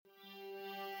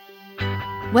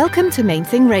Welcome to Main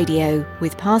Thing Radio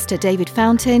with Pastor David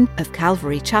Fountain of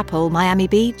Calvary Chapel, Miami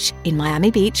Beach, in Miami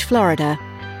Beach, Florida.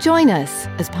 Join us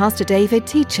as Pastor David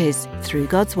teaches through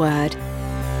God's Word.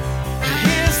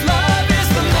 His love is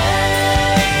the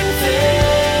main thing.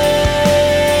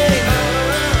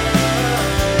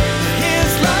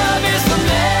 His love is the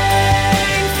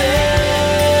main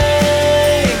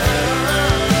thing.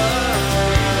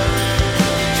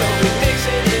 So we're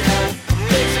mixing it up,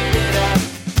 mixing it up.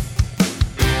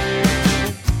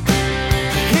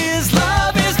 His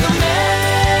love is the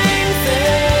main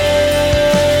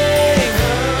thing.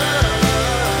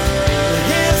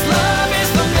 His love is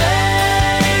the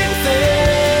main thing.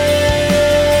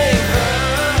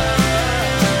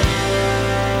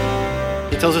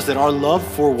 He tells us that our love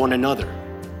for one another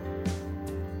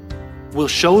will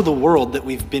show the world that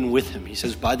we've been with him. He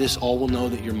says, by this all will know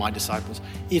that you're my disciples,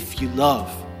 if you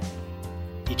love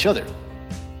each other.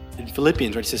 In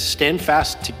Philippians, right, he says, stand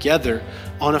fast together,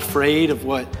 unafraid of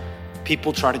what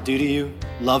people try to do to you,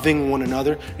 loving one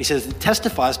another. And he says, it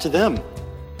testifies to them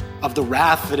of the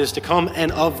wrath that is to come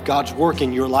and of God's work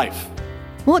in your life.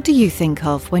 What do you think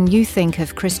of when you think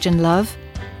of Christian love?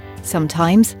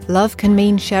 Sometimes love can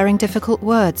mean sharing difficult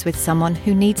words with someone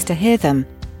who needs to hear them.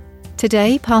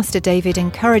 Today, Pastor David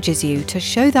encourages you to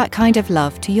show that kind of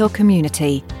love to your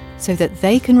community so that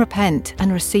they can repent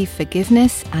and receive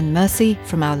forgiveness and mercy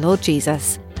from our Lord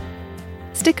Jesus.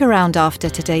 Stick around after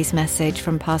today's message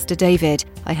from Pastor David.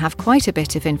 I have quite a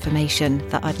bit of information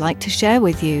that I'd like to share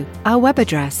with you. Our web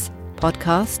address,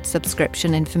 podcast,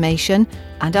 subscription information,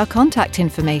 and our contact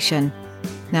information.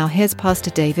 Now here's Pastor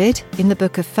David in the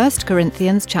book of 1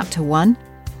 Corinthians chapter 1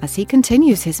 as he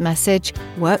continues his message,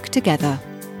 Work Together.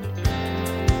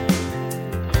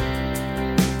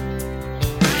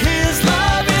 His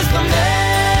love is the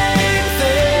main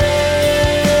thing.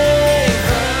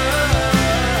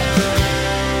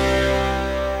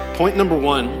 Point number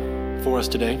one for us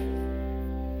today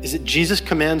is that Jesus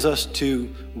commands us to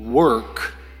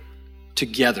work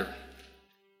together.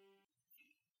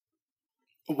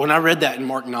 When I read that in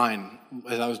Mark 9,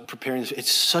 as I was preparing this,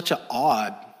 it's such an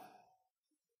odd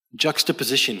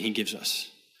juxtaposition he gives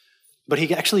us. But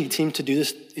he actually seems to do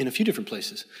this in a few different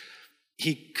places.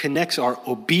 He connects our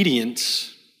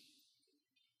obedience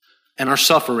and our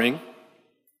suffering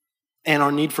and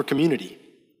our need for community.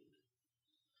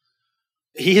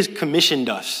 He has commissioned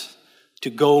us to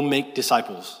go make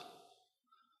disciples.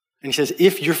 And he says,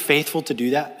 if you're faithful to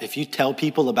do that, if you tell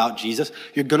people about Jesus,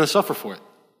 you're going to suffer for it.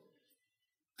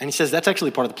 And he says that's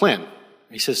actually part of the plan.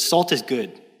 He says salt is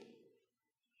good.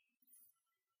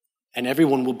 And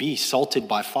everyone will be salted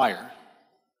by fire.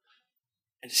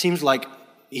 It seems like,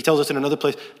 he tells us in another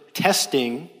place,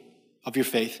 testing of your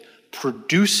faith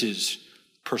produces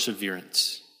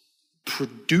perseverance,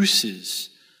 produces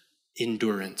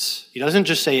endurance. He doesn't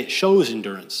just say it shows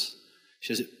endurance. He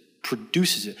says it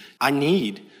produces it. I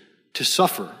need to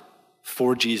suffer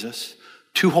for Jesus,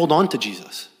 to hold on to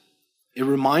Jesus. It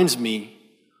reminds me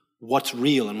what's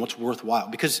real and what's worthwhile.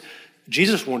 Because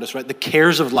Jesus warned us, right? The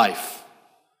cares of life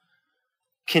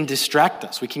can distract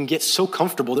us. We can get so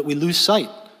comfortable that we lose sight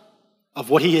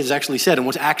of what he has actually said and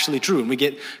what's actually true. And we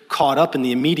get caught up in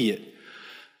the immediate.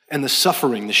 And the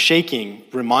suffering, the shaking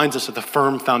reminds us of the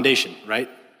firm foundation, right?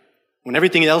 When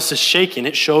everything else is shaken,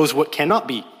 it shows what cannot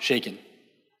be shaken.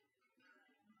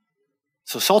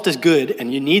 So salt is good,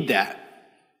 and you need that.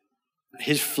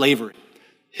 His flavor,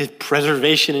 his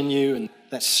preservation in you, and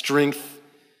that strength.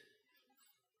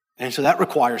 And so that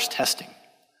requires testing.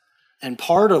 And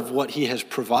part of what he has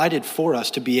provided for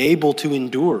us to be able to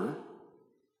endure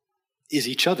is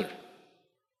each other.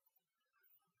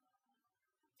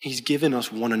 He's given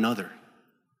us one another.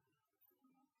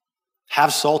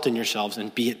 Have salt in yourselves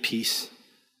and be at peace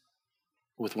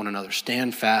with one another.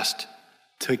 Stand fast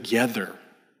together.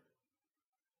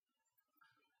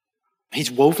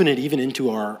 He's woven it even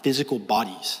into our physical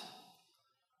bodies.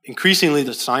 Increasingly,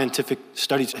 the scientific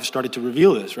studies have started to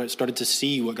reveal this, right? Started to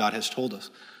see what God has told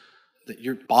us, that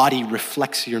your body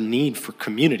reflects your need for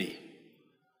community.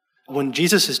 When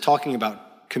Jesus is talking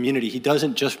about community, he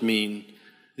doesn't just mean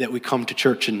that we come to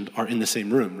church and are in the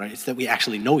same room, right? It's that we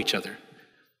actually know each other,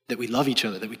 that we love each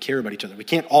other, that we care about each other. We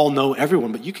can't all know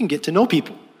everyone, but you can get to know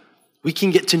people. We can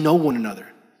get to know one another.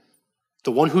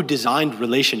 The one who designed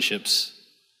relationships,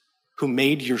 who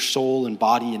made your soul and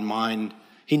body and mind,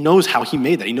 he knows how he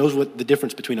made that. He knows what the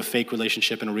difference between a fake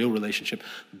relationship and a real relationship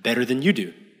better than you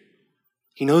do.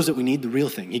 He knows that we need the real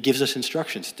thing. He gives us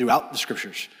instructions throughout the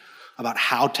scriptures about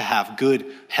how to have good,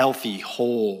 healthy,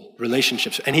 whole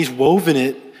relationships. And he's woven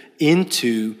it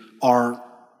into our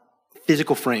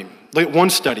physical frame. Like one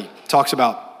study talks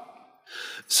about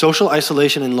Social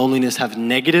isolation and loneliness have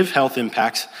negative health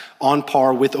impacts on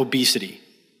par with obesity,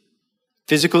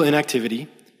 physical inactivity,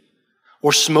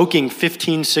 or smoking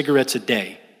 15 cigarettes a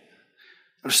day,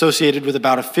 associated with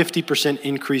about a 50%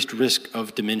 increased risk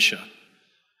of dementia.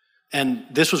 And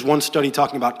this was one study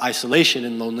talking about isolation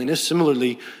and loneliness.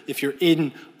 Similarly, if you're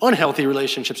in unhealthy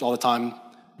relationships all the time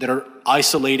that are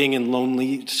isolating and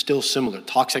lonely, still similar.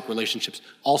 Toxic relationships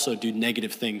also do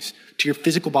negative things to your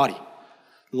physical body,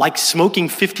 like smoking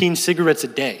 15 cigarettes a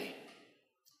day.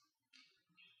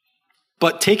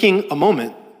 But taking a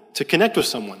moment to connect with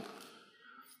someone,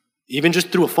 even just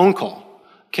through a phone call,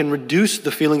 can reduce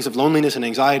the feelings of loneliness and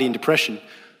anxiety and depression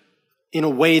in a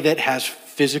way that has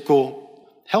physical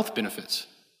health benefits.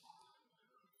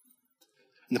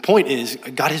 And the point is,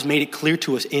 God has made it clear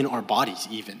to us in our bodies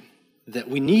even that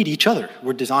we need each other.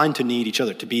 We're designed to need each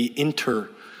other, to be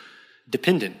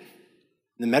interdependent.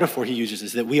 The metaphor he uses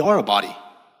is that we are a body.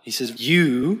 He says,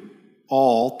 you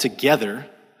all together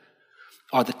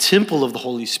are the temple of the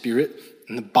Holy Spirit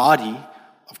and the body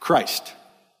of Christ.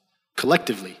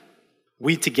 Collectively,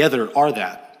 we together are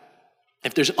that.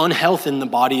 If there's unhealth in the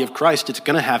body of Christ, it's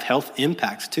going to have health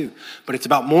impacts too. But it's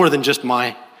about more than just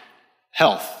my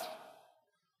health.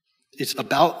 It's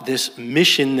about this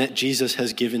mission that Jesus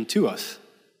has given to us.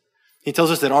 He tells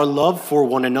us that our love for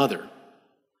one another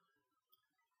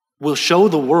will show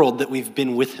the world that we've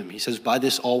been with him. He says, by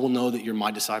this all will know that you're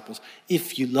my disciples,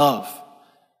 if you love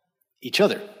each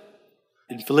other.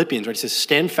 In Philippians, right, he says,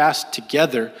 stand fast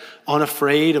together,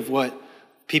 unafraid of what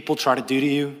people try to do to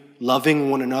you,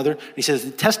 loving one another. And he says,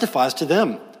 it testifies to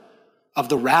them of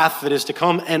the wrath that is to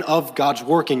come and of God's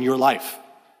work in your life.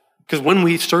 Because when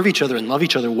we serve each other and love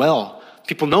each other well,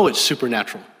 people know it's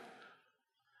supernatural.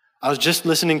 I was just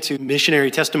listening to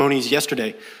missionary testimonies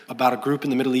yesterday about a group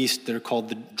in the Middle East that are called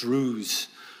the Druze.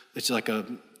 It's like a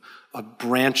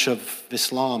branch of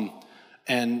Islam.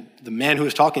 And the man who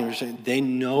was talking was saying they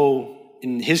know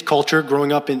in his culture,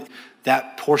 growing up in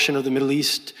that portion of the Middle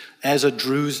East as a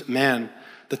Druze man,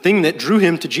 the thing that drew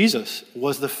him to Jesus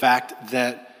was the fact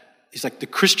that he's like the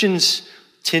Christians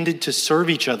tended to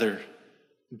serve each other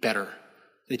better.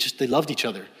 They loved each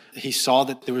other. He saw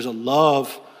that there was a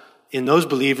love in those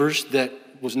believers that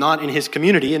was not in his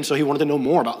community, and so he wanted to know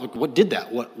more about what did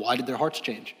that? Why did their hearts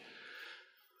change?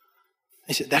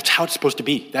 He said, that's how it's supposed to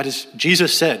be. That is,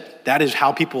 Jesus said, that is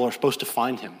how people are supposed to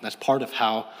find him. That's part of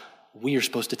how we are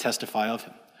supposed to testify of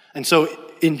him. And so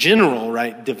in general,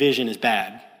 right, division is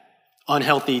bad.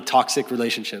 Unhealthy, toxic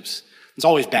relationships. It's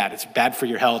always bad. It's bad for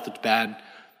your health. It's bad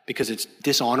because it's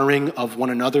dishonoring of one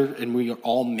another, and we are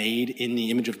all made in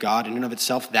the image of God. In and of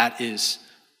itself, that's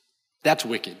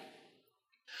wicked.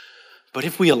 But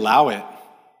if we allow it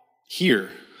here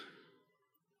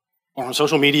or on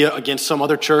social media against some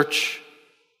other church,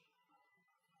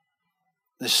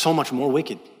 there's so much more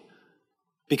wicked.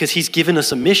 Because he's given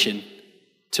us a mission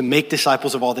to make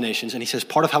disciples of all the nations. And he says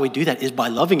part of how we do that is by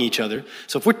loving each other.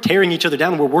 So if we're tearing each other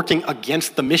down, we're working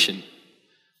against the mission.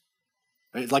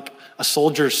 Right? It's like a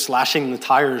soldier slashing the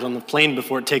tires on the plane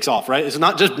before it takes off, right? It's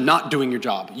not just not doing your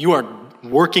job. You are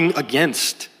working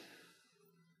against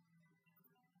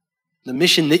the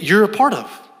mission that you're a part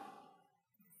of.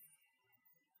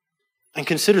 And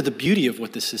consider the beauty of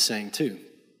what this is saying too.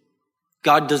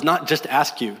 God does not just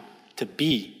ask you to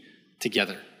be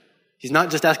together. He's not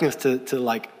just asking us to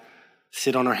like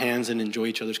sit on our hands and enjoy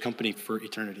each other's company for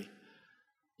eternity.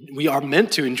 We are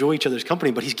meant to enjoy each other's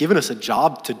company, but he's given us a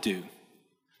job to do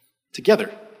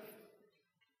together.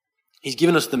 He's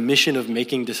given us the mission of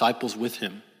making disciples with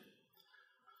him,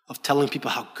 of telling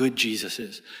people how good Jesus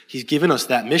is. He's given us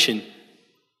that mission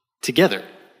together.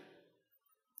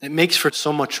 It makes for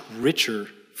so much richer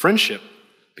friendship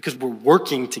because we're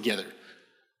working together,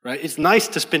 right? It's nice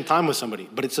to spend time with somebody,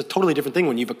 but it's a totally different thing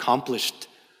when you've accomplished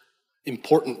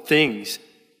important things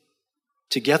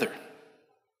together.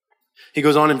 He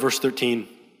goes on in verse 13.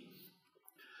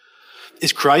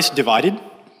 Is Christ divided?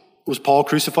 Was Paul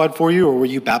crucified for you, or were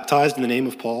you baptized in the name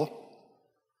of Paul?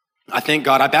 I thank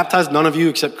God I baptized none of you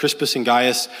except Crispus and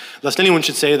Gaius, lest anyone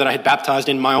should say that I had baptized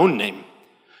in my own name.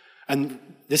 And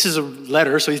this is a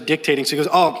letter, so he's dictating. So he goes,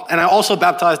 oh, and I also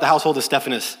baptized the household of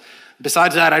Stephanas.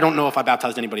 Besides that, I don't know if I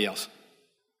baptized anybody else.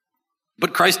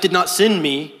 But Christ did not send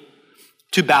me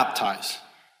to baptize,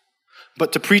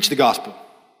 but to preach the gospel.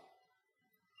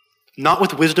 Not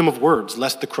with wisdom of words,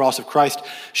 lest the cross of Christ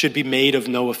should be made of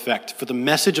no effect. For the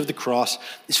message of the cross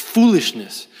is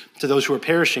foolishness to those who are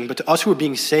perishing, but to us who are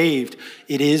being saved,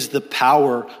 it is the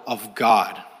power of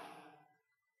God.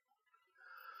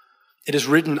 It is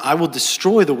written, I will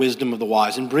destroy the wisdom of the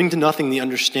wise and bring to nothing the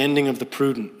understanding of the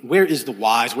prudent. Where is the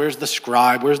wise? Where's the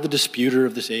scribe? Where's the disputer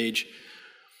of this age?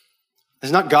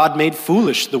 Has not God made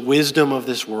foolish the wisdom of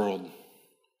this world?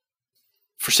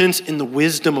 For since in the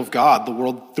wisdom of God, the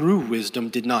world through wisdom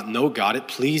did not know God, it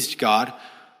pleased God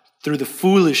through the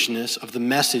foolishness of the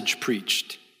message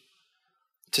preached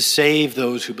to save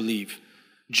those who believe.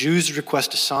 Jews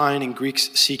request a sign and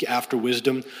Greeks seek after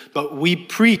wisdom, but we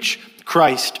preach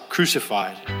Christ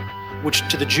crucified, which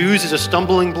to the Jews is a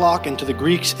stumbling block and to the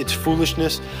Greeks it's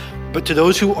foolishness, but to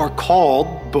those who are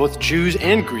called, both Jews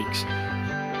and Greeks,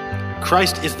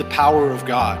 Christ is the power of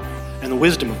God and the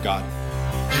wisdom of God.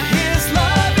 His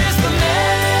love is the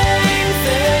main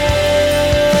thing.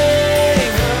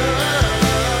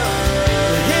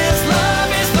 His love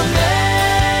is the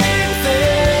main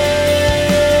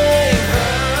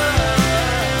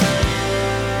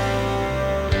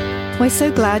thing. We're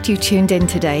so glad you tuned in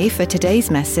today for today's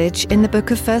message in the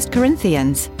book of 1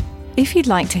 Corinthians. If you'd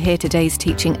like to hear today's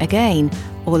teaching again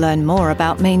or learn more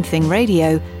about Main Thing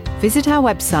Radio, visit our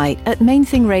website at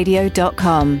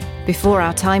mainthingradio.com. Before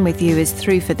our time with you is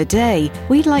through for the day,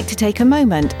 we'd like to take a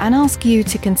moment and ask you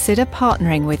to consider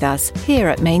partnering with us here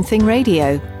at Main Thing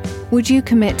Radio. Would you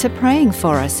commit to praying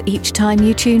for us each time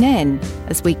you tune in?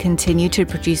 As we continue to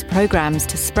produce programs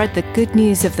to spread the good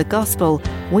news of the gospel,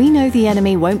 we know the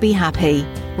enemy won't be happy.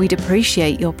 We'd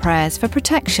appreciate your prayers for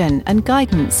protection and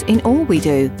guidance in all we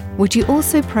do. Would you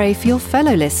also pray for your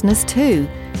fellow listeners too,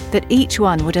 that each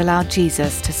one would allow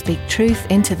Jesus to speak truth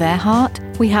into their heart?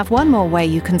 We have one more way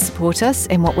you can support us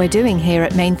in what we're doing here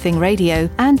at Main Thing Radio,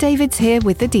 and David's here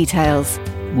with the details.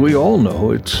 We all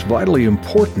know it's vitally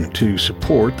important to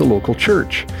support the local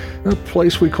church, a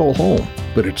place we call home.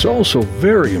 But it's also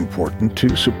very important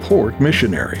to support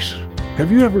missionaries. Have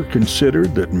you ever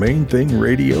considered that Main Thing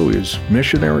Radio is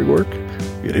missionary work?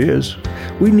 It is.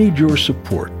 We need your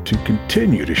support to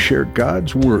continue to share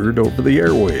God's Word over the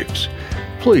airwaves.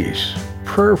 Please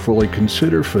prayerfully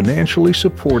consider financially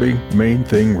supporting Main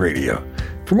Thing Radio.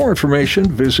 For more information,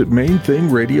 visit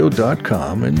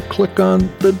mainthingradio.com and click on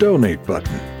the Donate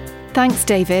button. Thanks,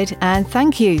 David, and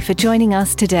thank you for joining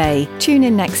us today. Tune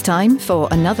in next time for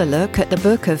another look at the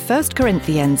book of 1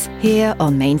 Corinthians here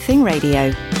on Main Thing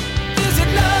Radio.